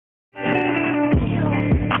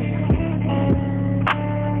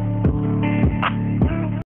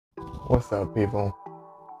What's up, people?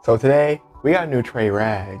 So today we got new Trey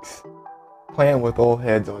Rags playing with old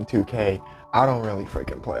heads on 2K. I don't really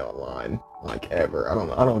freaking play online like ever.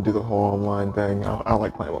 I don't do the whole online thing. I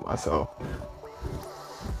like playing with myself.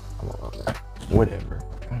 I'm on there. Whatever.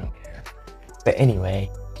 I don't care. But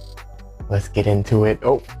anyway, let's get into it.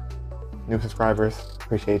 Oh, new subscribers.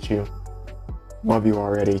 Appreciate you. Love you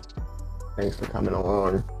already. Thanks for coming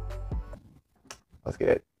along. Let's get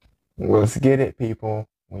it. Let's get it, people.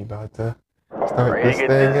 We about to start this thing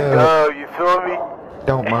up. You feel me?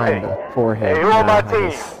 Don't mind the forehead. Hey, who on my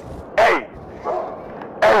team? Hey,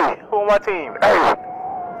 who on my team? Hey.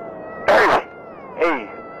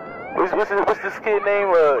 What's this kid name?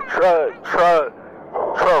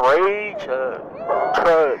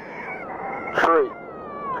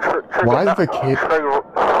 Why is the kid? I don't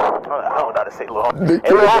know how to say little homie.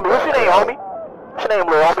 Hey, little homie, what's your name, homie? What's your name,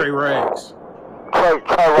 little homie? Trey Rags.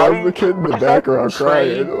 Why is the kid in the background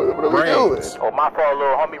crying? What are we doing? Oh, my fault,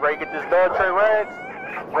 little homie. Ready to get this done, Trey Rags?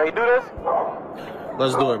 Ready to do this?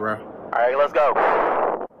 Let's do it, bro. Alright, let's go.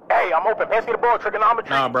 Hey, I'm open. Pass me the ball. Trigonometry.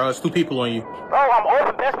 Nah, bro. It's 2 people on you. Bro, I'm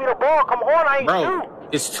open. Pass me the ball. Come on, I ain't shoot.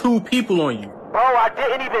 It's 2 people on you. Bro, I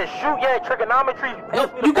didn't even shoot yet. Trigonometry.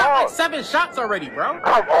 Pass me the You ball. got like 7 shots already, bro.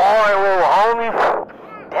 Come on, little homie.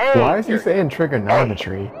 Dang. Why is he saying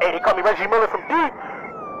trigonometry? Hey, they call me Reggie Miller from deep.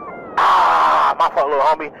 Ah, my fault, little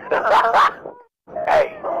homie.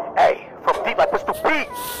 hey, from deep like Pistol Pete.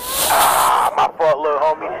 Ah, my fault, little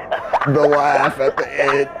homie. The laugh at the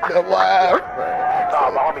end. The laugh.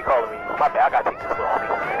 Oh, my homie calling me. My bad, I gotta take this, little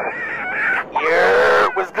homie. Yeah,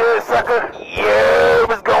 what's good, sucker? Yeah,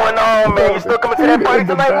 what's going on, man? You still coming to that party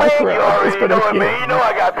tonight, man? You already know it, man. You know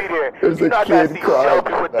I gotta be there. There's you a know I kid gotta see crying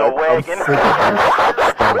Shelby with the wagon.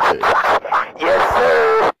 Yes,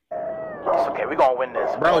 sir. It's okay, we gonna win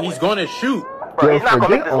this. Bro, he's gonna shoot. Bro, he's not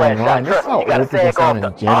gonna make this last shot. Trust me, you gotta say it off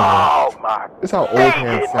the... Oh, my. That's how old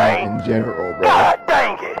heads sound in general, bro. God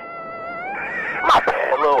dang it. My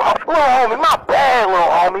bad, little homie. My bad, little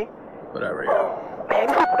homie. Whatever, yeah.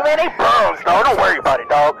 Man, they bums, dog. Don't worry about it,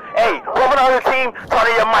 dog. Hey, whoever on the other team, turn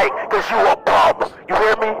on your mic, cause you a bum. You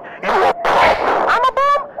hear me? You a bum. I'm a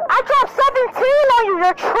bum? I dropped 17 on you.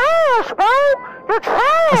 You're trash, bro. You're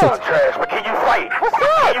trash. I'm trash, but can you fight? What's up?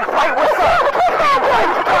 Can you fight? What's up?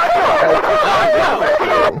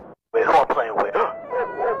 Wait, who I'm playing with?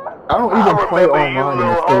 I don't even play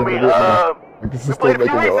online in this game. This is still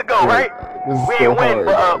making it ago, right? This is We still ain't win,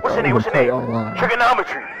 hard. but what's your name? Online.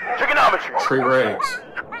 Trigonometry. Trey Rags.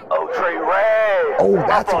 Oh, Trey Rags. Oh,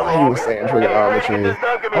 that's why he was saying trigonometry. I was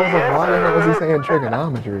like, why the hell was he saying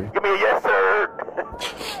trigonometry? Give me a yes, sir.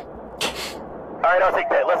 Alright, I'll take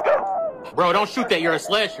that. Let's go. Bro, don't shoot that. You're a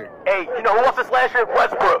slasher. Hey, you know who wants a slasher?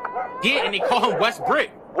 Westbrook. Yeah, and they call him West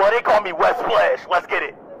Brick. Well, they call me West Splash. Let's get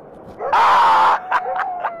it. Ah,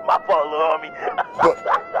 my fault, little homie.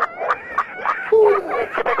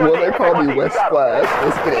 Well, they call me West Splash.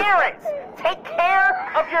 Let's get it. Parents, take care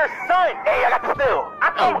of your son. Hey, I got the steal. I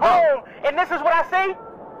come home, and this is what I say.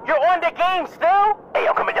 You're on the game still? Hey,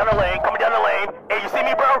 I'm coming down the lane. Hey, you see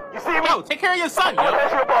me, bro? You see me? Yo, take care of your son, I'm yo. gonna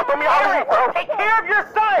catch you the ball. Throw me out, bro. Take care of your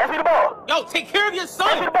son. Pass me the ball. Yo, take care of your Pass me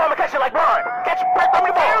son. the ball. I'm gonna catch you like Ron. Catch you. Throw me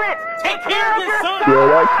the ball. Parents, Take care of your son. Yo,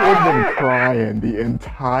 that kid been crying the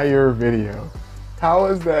entire video. How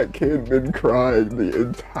has that kid been crying the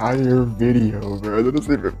entire video, bro? That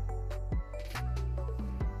doesn't even...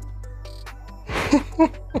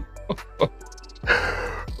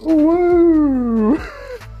 Woo!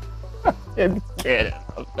 And kid in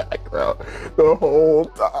the background the whole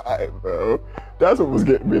time, bro. That's what was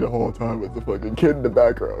getting me the whole time, was the fucking kid in the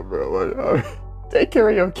background, bro. Like, take care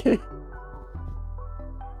of your kid.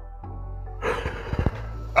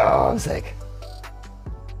 Oh, I'm sick.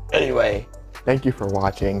 Anyway, thank you for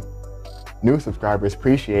watching. New subscribers,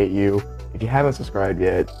 appreciate you. If you haven't subscribed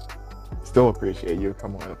yet, still appreciate you.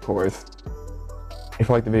 Come on, of course. If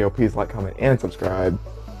you like the video, please like, comment, and subscribe.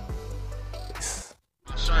 Peace.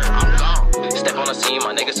 Step on the scene,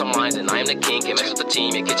 my niggas some lines, and I am the king. Can't mess with the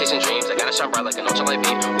team, yeah, keep chasing dreams. I gotta shine bright like an ultralight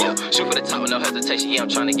beam. Yeah, shoot for the top with no hesitation. Yeah, I'm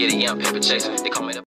trying to get it. Yeah, I'm paper chasing. They call me the